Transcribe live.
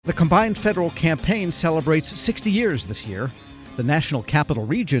The combined federal campaign celebrates 60 years this year. The National Capital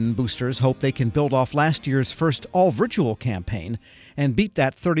Region boosters hope they can build off last year's first all-virtual campaign and beat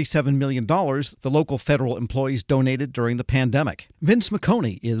that $37 million the local federal employees donated during the pandemic. Vince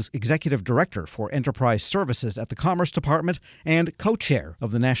McConey is Executive Director for Enterprise Services at the Commerce Department and co-chair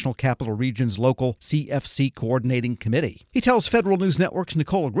of the National Capital Region's local CFC Coordinating Committee. He tells Federal News Network's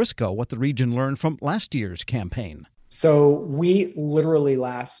Nicola Grisco what the region learned from last year's campaign. So we literally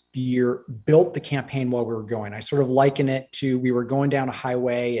last year built the campaign while we were going. I sort of liken it to we were going down a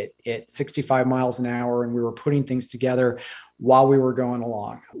highway at 65 miles an hour and we were putting things together while we were going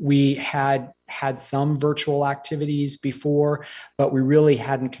along. We had some virtual activities before, but we really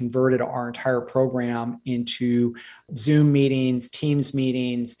hadn't converted our entire program into Zoom meetings, Teams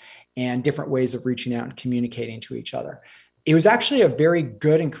meetings, and different ways of reaching out and communicating to each other. It was actually a very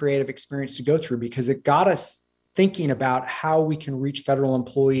good and creative experience to go through because it got us thinking about how we can reach federal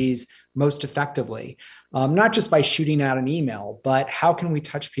employees most effectively, not just by shooting out an email, but how can we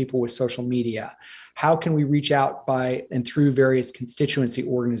touch people with social media? How can we reach out by and through various constituency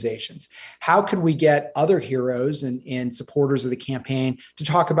organizations? How could we get other heroes and supporters of the campaign to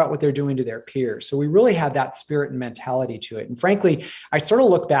talk about what they're doing to their peers? So we really had that spirit and mentality to it. And frankly, I sort of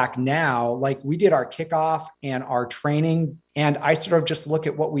look back now, like we did our kickoff and our training, and I sort of just look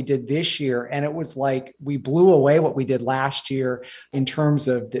at what we did this year. And it was like we blew away what we did last year in terms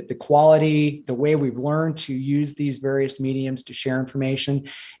of the quality, the way we've learned to use these various mediums to share information,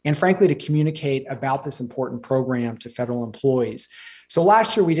 and frankly, to communicate about this important program to federal employees. So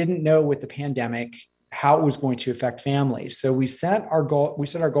last year, we didn't know with the pandemic how it was going to affect families. So we set our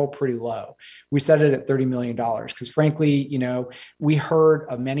goal pretty low. We set it at $30 million because frankly, we heard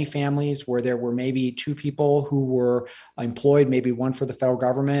of many families where there were maybe two people who were employed, maybe one for the federal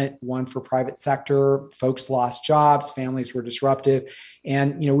government, one for private sector. Folks lost jobs, families were disruptive.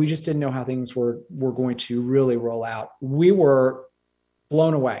 And, we just didn't know how things were going to really roll out. We were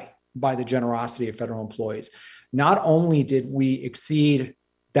blown away by the generosity of federal employees. Not only did we exceed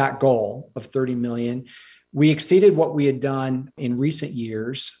that goal of 30 million, we exceeded what we had done in recent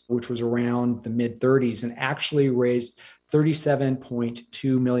years, which was around the mid 30s, and actually raised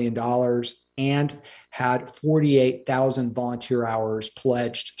 $37.2 million and had 48,000 volunteer hours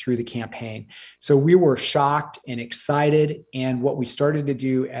pledged through the campaign. So we were shocked and excited. And what we started to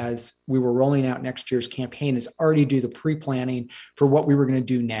do as we were rolling out next year's campaign is already do the pre-planning for what we were going to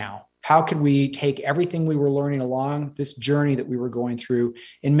do now. How could we take everything we were learning along this journey that we were going through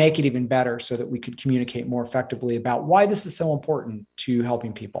and make it even better so that we could communicate more effectively about why this is so important to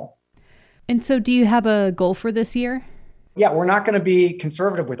helping people? And so do you have a goal for this year? Yeah, we're not going to be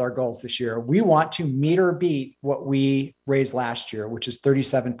conservative with our goals this year. We want to meet or beat what we raised last year, which is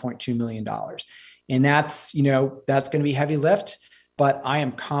 $37.2 million. And that's going to be heavy lift, but I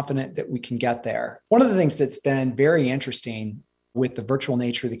am confident that we can get there. One of the things that's been very interesting with the virtual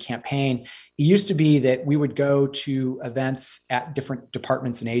nature of the campaign, it used to be that we would go to events at different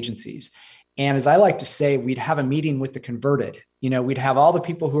departments and agencies. And as I like to say, we'd have a meeting with the converted. We'd have all the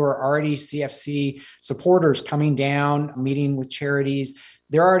people who are already CFC supporters coming down, meeting with charities.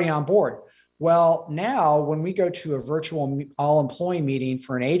 They're already on board. Well, now when we go to a virtual all-employee meeting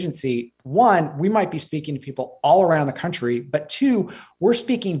for an agency, one, we might be speaking to people all around the country, but two, we're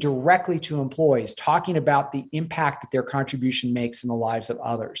speaking directly to employees, talking about the impact that their contribution makes in the lives of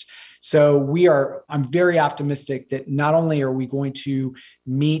others. So I'm very optimistic that not only are we going to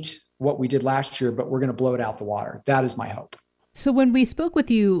meet what we did last year, but we're going to blow it out the water. That is my hope. So when we spoke with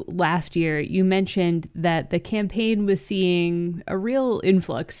you last year, you mentioned that the campaign was seeing a real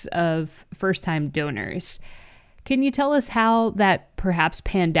influx of first-time donors. Can you tell us how that perhaps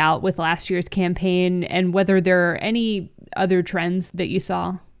panned out with last year's campaign and whether there are any other trends that you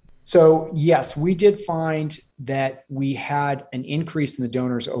saw? So yes, we did find that we had an increase in the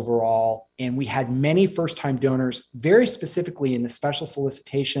donors overall, and we had many first-time donors, very specifically in the special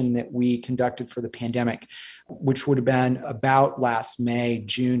solicitation that we conducted for the pandemic, which would have been about last May,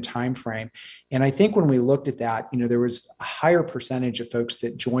 June timeframe. And I think when we looked at that, there was a higher percentage of folks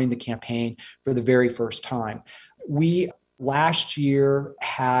that joined the campaign for the very first time. We last year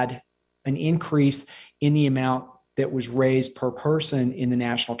had an increase in the amount that was raised per person in the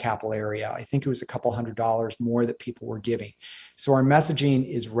national capital area. I think it was a couple $100 more that people were giving. So our messaging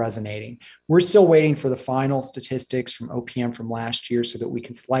is resonating. We're still waiting for the final statistics from OPM from last year so that we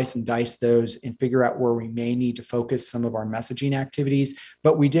can slice and dice those and figure out where we may need to focus some of our messaging activities.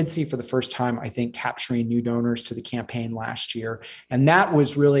 But we did see for the first time, I think, capturing new donors to the campaign last year. And that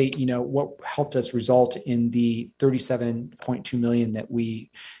was really, what helped us result in the $37.2 million that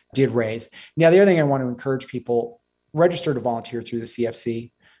we did raise. Now, the other thing I want to encourage people, register to volunteer through the CFC.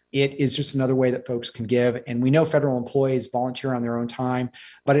 It is just another way that folks can give. And we know federal employees volunteer on their own time,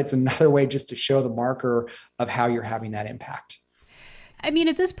 but it's another way just to show the marker of how you're having that impact. I mean,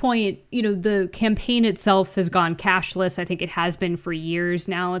 at this point, the campaign itself has gone cashless. I think it has been for years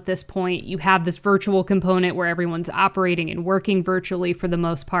now at this point. You have this virtual component where everyone's operating and working virtually for the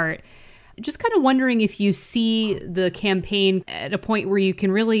most part. Just kind of wondering if you see the campaign at a point where you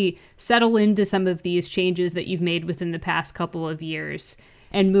can really settle into some of these changes that you've made within the past couple of years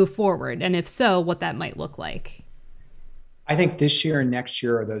and move forward. And if so, what that might look like. I think this year and next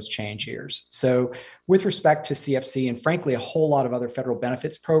year are those change years. So with respect to CFC and frankly, a whole lot of other federal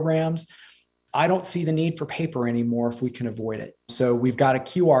benefits programs, I don't see the need for paper anymore if we can avoid it. So we've got a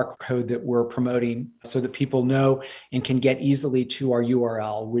QR code that we're promoting so that people know and can get easily to our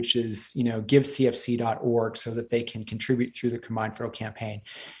URL, which is, givecfc.org, so that they can contribute through the Combined Federal Campaign.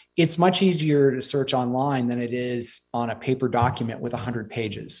 It's much easier to search online than it is on a paper document with 100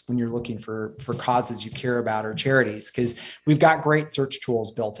 pages when you're looking for causes you care about or charities, because we've got great search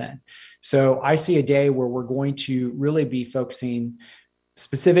tools built in. So I see a day where we're going to really be focusing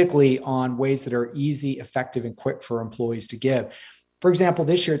specifically on ways that are easy, effective, and quick for employees to give. For example,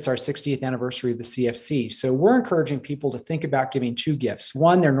 this year, it's our 60th anniversary of the CFC. So we're encouraging people to think about giving two gifts.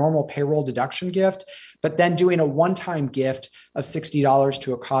 One, their normal payroll deduction gift, but then doing a one-time gift of $60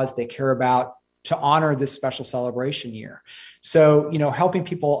 to a cause they care about to honor this special celebration year. So, helping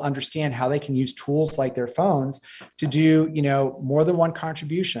people understand how they can use tools like their phones to do, more than one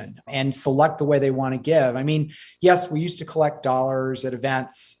contribution and select the way they want to give. I mean, yes, we used to collect dollars at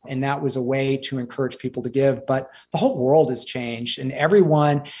events, and that was a way to encourage people to give, but the whole world has changed and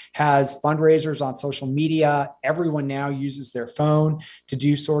everyone has fundraisers on social media. Everyone now uses their phone to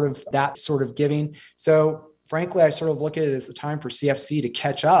do sort of that sort of giving. So frankly, I sort of look at it as the time for CFC to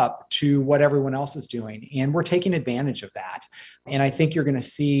catch up to what everyone else is doing. And we're taking advantage of that. And I think you're going to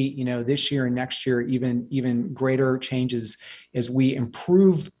see, this year and next year, even greater changes as we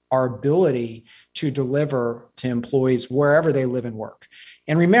improve our ability to deliver to employees wherever they live and work.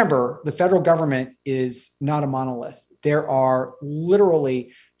 And remember, the federal government is not a monolith. There are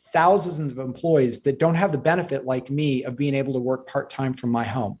literally thousands of employees that don't have the benefit like me of being able to work part-time from my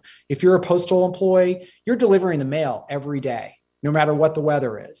home. If you're a postal employee, you're delivering the mail every day, no matter what the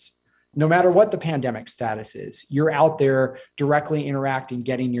weather is, no matter what the pandemic status is, you're out there directly interacting,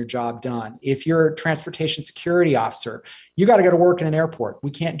 getting your job done. If you're a transportation security officer, you got to go to work in an airport.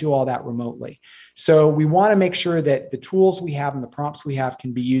 We can't do all that remotely. So we want to make sure that the tools we have and the prompts we have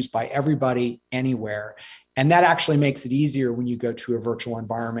can be used by everybody anywhere. And that actually makes it easier when you go to a virtual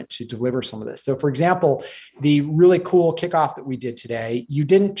environment to deliver some of this. So for example, the really cool kickoff that we did today, you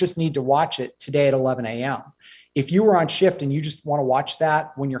didn't just need to watch it today at 11 a.m. If you were on shift and you just want to watch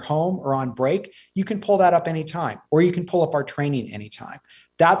that when you're home or on break, you can pull that up anytime, or you can pull up our training anytime.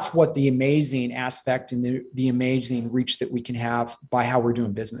 That's what the amazing aspect and the amazing reach that we can have by how we're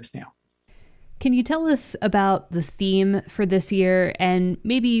doing business now. Can you tell us about the theme for this year and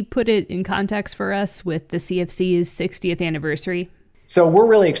maybe put it in context for us with the CFC's 60th anniversary? So we're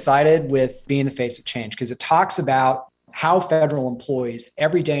really excited with being the face of change because it talks about how federal employees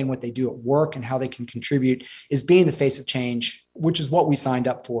every day and what they do at work and how they can contribute is being the face of change, which is what we signed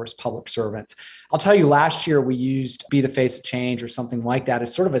up for as public servants. I'll tell you, last year we used be the face of change or something like that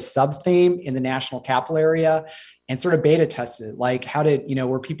as sort of a sub theme in the national capital area. And sort of beta tested it, like how did,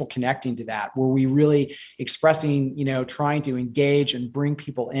 were people connecting to that? Were we really expressing, trying to engage and bring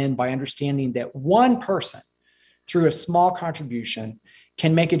people in by understanding that one person through a small contribution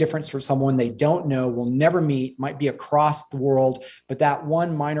can make a difference for someone they don't know, will never meet, might be across the world, but that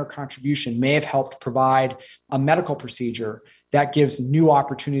one minor contribution may have helped provide a medical procedure that gives new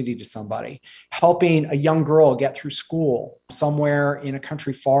opportunity to somebody, helping a young girl get through school somewhere in a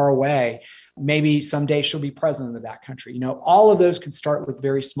country far away. Maybe someday she'll be president of that country. All of those could start with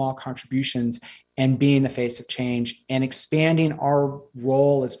very small contributions and being the face of change and expanding our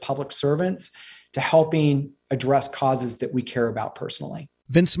role as public servants to helping address causes that we care about personally.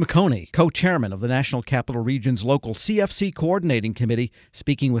 Vince McConey, co-chairman of the National Capital Region's local CFC Coordinating Committee,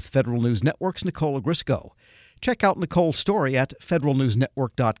 speaking with Federal News Network's Nicole Ogrysko. Check out Nicole's story at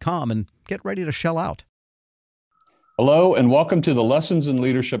federalnewsnetwork.com and get ready to shell out. Hello, and welcome to the Lessons in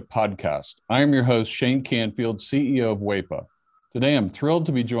Leadership podcast. I am your host, Shane Canfield, CEO of WEPA. Today, I'm thrilled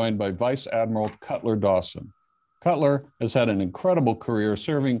to be joined by Vice Admiral Cutler Dawson. Cutler has had an incredible career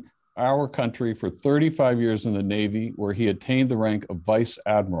serving our country for 35 years in the Navy, where he attained the rank of Vice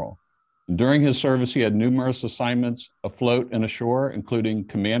Admiral. And during his service, he had numerous assignments afloat and ashore, including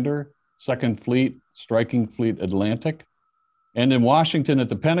Commander, 2nd Fleet, Striking Fleet Atlantic, and in Washington at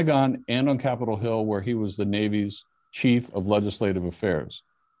the Pentagon and on Capitol Hill, where he was the Navy's Chief of Legislative Affairs.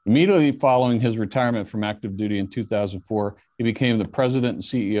 Immediately following his retirement from active duty in 2004, he became the president and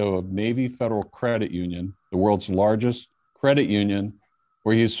CEO of Navy Federal Credit Union, the world's largest credit union,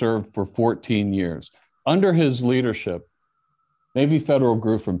 where he served for 14 years. Under his leadership, Navy Federal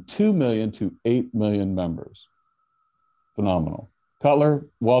grew from 2 million to 8 million members. Phenomenal. Cutler,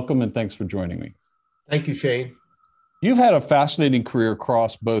 welcome and thanks for joining me. Thank you, Shane. You've had a fascinating career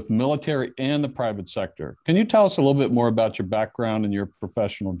across both military and the private sector. Can you tell us a little bit more about your background and your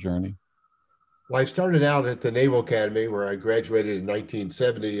professional journey? Well, I started out at the Naval Academy where I graduated in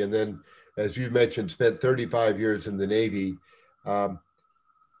 1970, and then, as you mentioned, spent 35 years in the Navy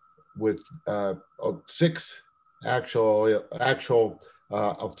with 6 actual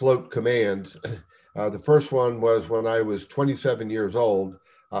afloat commands. The first one was when I was 27 years old.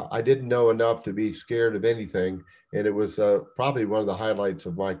 I didn't know enough to be scared of anything, and it was probably one of the highlights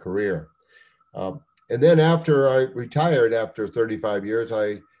of my career. And then after I retired after 35 years,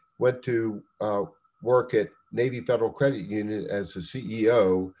 I went to work at Navy Federal Credit Union as the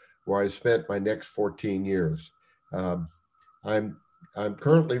CEO, where I spent my next 14 years. I'm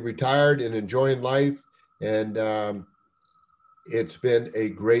currently retired and enjoying life, and it's been a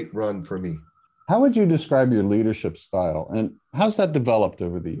great run for me. How would you describe your leadership style, and how's that developed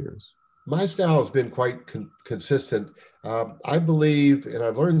over the years? My style has been quite consistent. I believe, and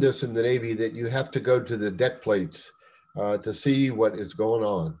I've learned this in the Navy, that you have to go to the deck plates to see what is going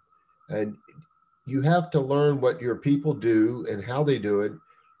on. And you have to learn what your people do and how they do it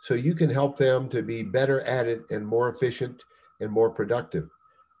so you can help them to be better at it and more efficient and more productive.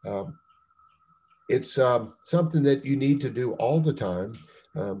 It's something that you need to do all the time.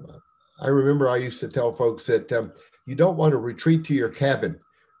 I remember I used to tell folks that you don't want to retreat to your cabin.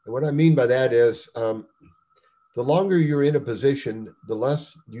 And what I mean by that is the longer you're in a position, the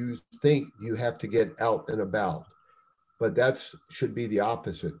less you think you have to get out and about. But that should be the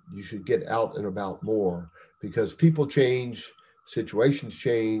opposite. You should get out and about more because people change, situations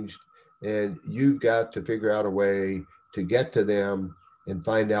change, and you've got to figure out a way to get to them and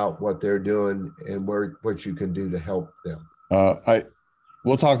find out what they're doing and what you can do to help them.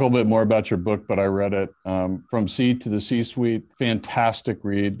 We'll talk a little bit more about your book, but I read it, From Sea to the C-Suite. Fantastic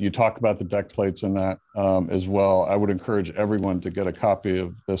read. You talk about the deck plates in that as well. I would encourage everyone to get a copy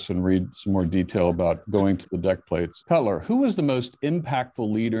of this and read some more detail about going to the deck plates. Cutler, who was the most impactful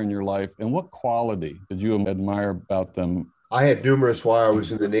leader in your life, and what quality did you admire about them? I had numerous while I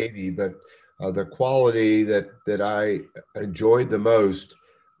was in the Navy, but the quality that I enjoyed the most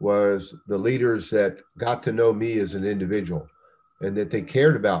was the leaders that got to know me as an individual, and that they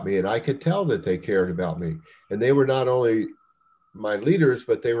cared about me. And I could tell that they cared about me. And they were not only my leaders,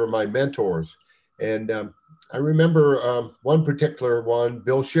 but they were my mentors. And I remember one particular one,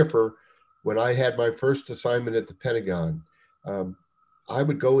 Bill Schiffer, when I had my first assignment at the Pentagon. I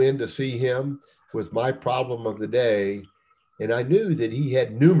would go in to see him with my problem of the day. And I knew that he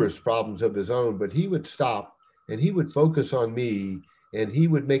had numerous problems of his own, but he would stop and he would focus on me, and he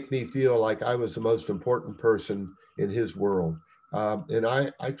would make me feel like I was the most important person in his world. And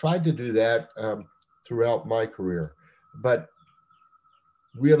I tried to do that throughout my career, but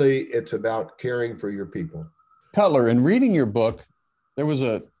really it's about caring for your people. Cutler, in reading your book, there was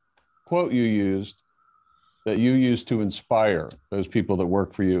a quote you used that you used to inspire those people that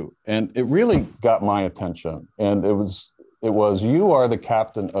work for you. And it really got my attention. And it was, you are the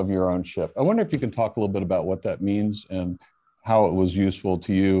captain of your own ship. I wonder if you can talk a little bit about what that means and how it was useful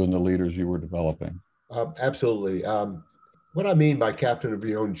to you and the leaders you were developing. Absolutely. What I mean by captain of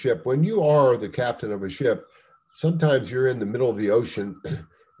your own ship, when you are the captain of a ship, sometimes you're in the middle of the ocean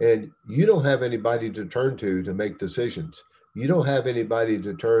and you don't have anybody to turn to make decisions. You don't have anybody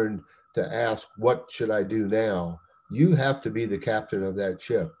to turn to ask, what should I do now? You have to be the captain of that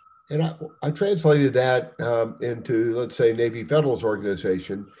ship. And I translated that into, let's say, Navy Federal's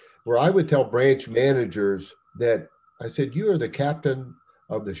organization, where I would tell branch managers that I said, you are the captain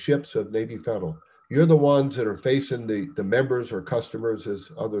of the ships of Navy Federal. You're the ones that are facing the members or customers,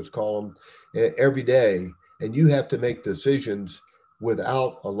 as others call them, every day. And you have to make decisions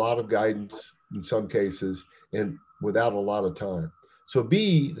without a lot of guidance in some cases and without a lot of time. So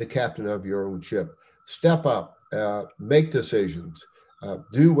be the captain of your own ship. Step up, make decisions,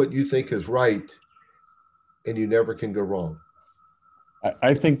 do what you think is right, and you never can go wrong.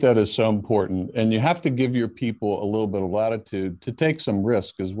 I think that is so important. And you have to give your people a little bit of latitude to take some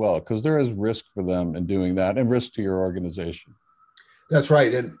risk as well, because there is risk for them in doing that and risk to your organization. That's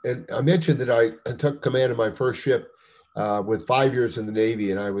right. And I mentioned that I took command of my first ship with 5 years in the Navy,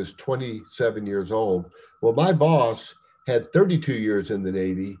 and I was 27 years old. Well, my boss had 32 years in the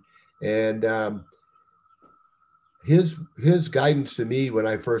Navy. And his guidance to me when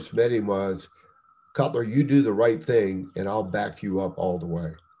I first met him was, Cutler, you do the right thing and I'll back you up all the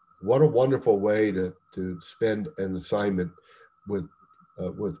way. What a wonderful way to spend an assignment with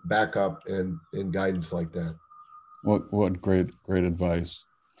backup and guidance like that. What great advice.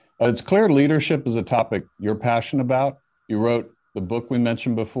 It's clear leadership is a topic you're passionate about. You wrote the book we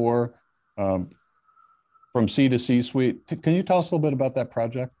mentioned before, From C to C-Suite. Can you tell us a little bit about that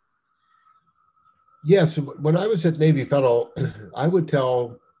project? Yes, when I was at Navy Federal, I would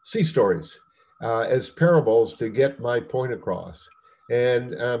tell sea stories as parables to get my point across.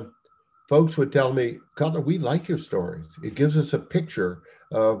 And folks would tell me, Cutler, we like your stories. It gives us a picture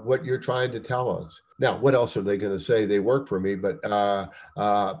of what you're trying to tell us. Now, what else are they going to say? They work for me, but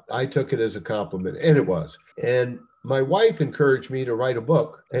I took it as a compliment, and it was. And my wife encouraged me to write a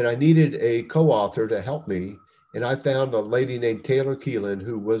book, and I needed a co-author to help me. And I found a lady named Taylor Keelan,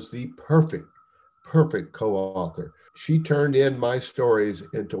 who was the perfect co-author. She turned in my stories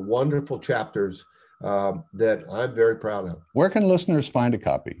into wonderful chapters that I'm very proud of. Where can listeners find a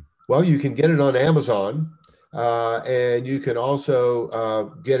copy? Well, you can get it on Amazon, and you can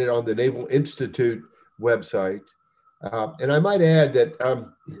also get it on the Naval Institute website. And I might add that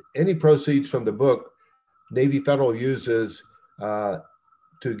any proceeds from the book, Navy Federal uses to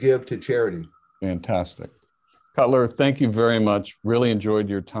give to charity. Fantastic. Cutler, thank you very much. Really enjoyed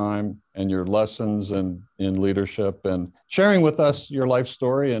your time and your lessons in leadership and sharing with us your life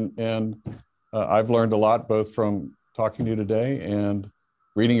story. And I've learned a lot, both from talking to you today and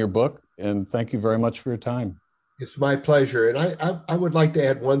reading your book. And thank you very much for your time. It's my pleasure. And I would like to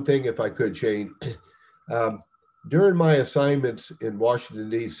add one thing, if I could, Shane. During my assignments in Washington,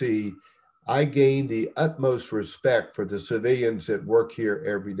 D.C., I gained the utmost respect for the civilians that work here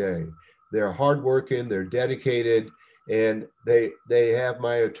every day. They're hardworking, they're dedicated, and they have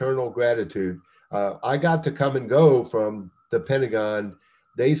my eternal gratitude. I got to come and go from the Pentagon.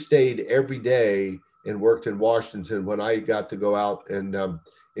 They stayed every day and worked in Washington when I got to go out and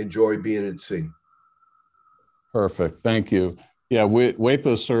enjoy being at sea. Perfect. Thank you. Yeah,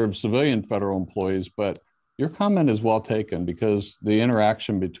 WEPA serves civilian federal employees, but your comment is well taken because the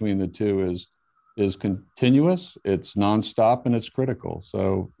interaction between the two is continuous, it's nonstop, and it's critical.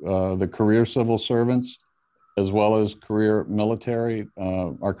 So the career civil servants, as well as career military,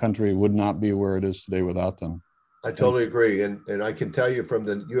 our country would not be where it is today without them. I totally agree. And I can tell you from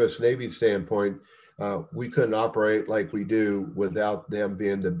the U.S. Navy standpoint, we couldn't operate like we do without them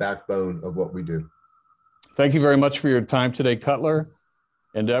being the backbone of what we do. Thank you very much for your time today, Cutler.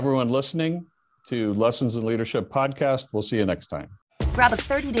 And to everyone listening to Lessons in Leadership podcast, we'll see you next time. Grab a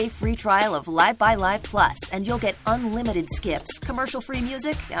 30-day free trial of Live by Live Plus, and you'll get unlimited skips, commercial-free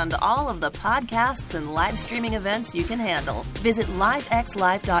music, and all of the podcasts and live streaming events you can handle. Visit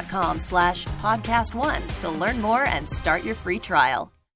livexlive.com/podcast1 to learn more and start your free trial.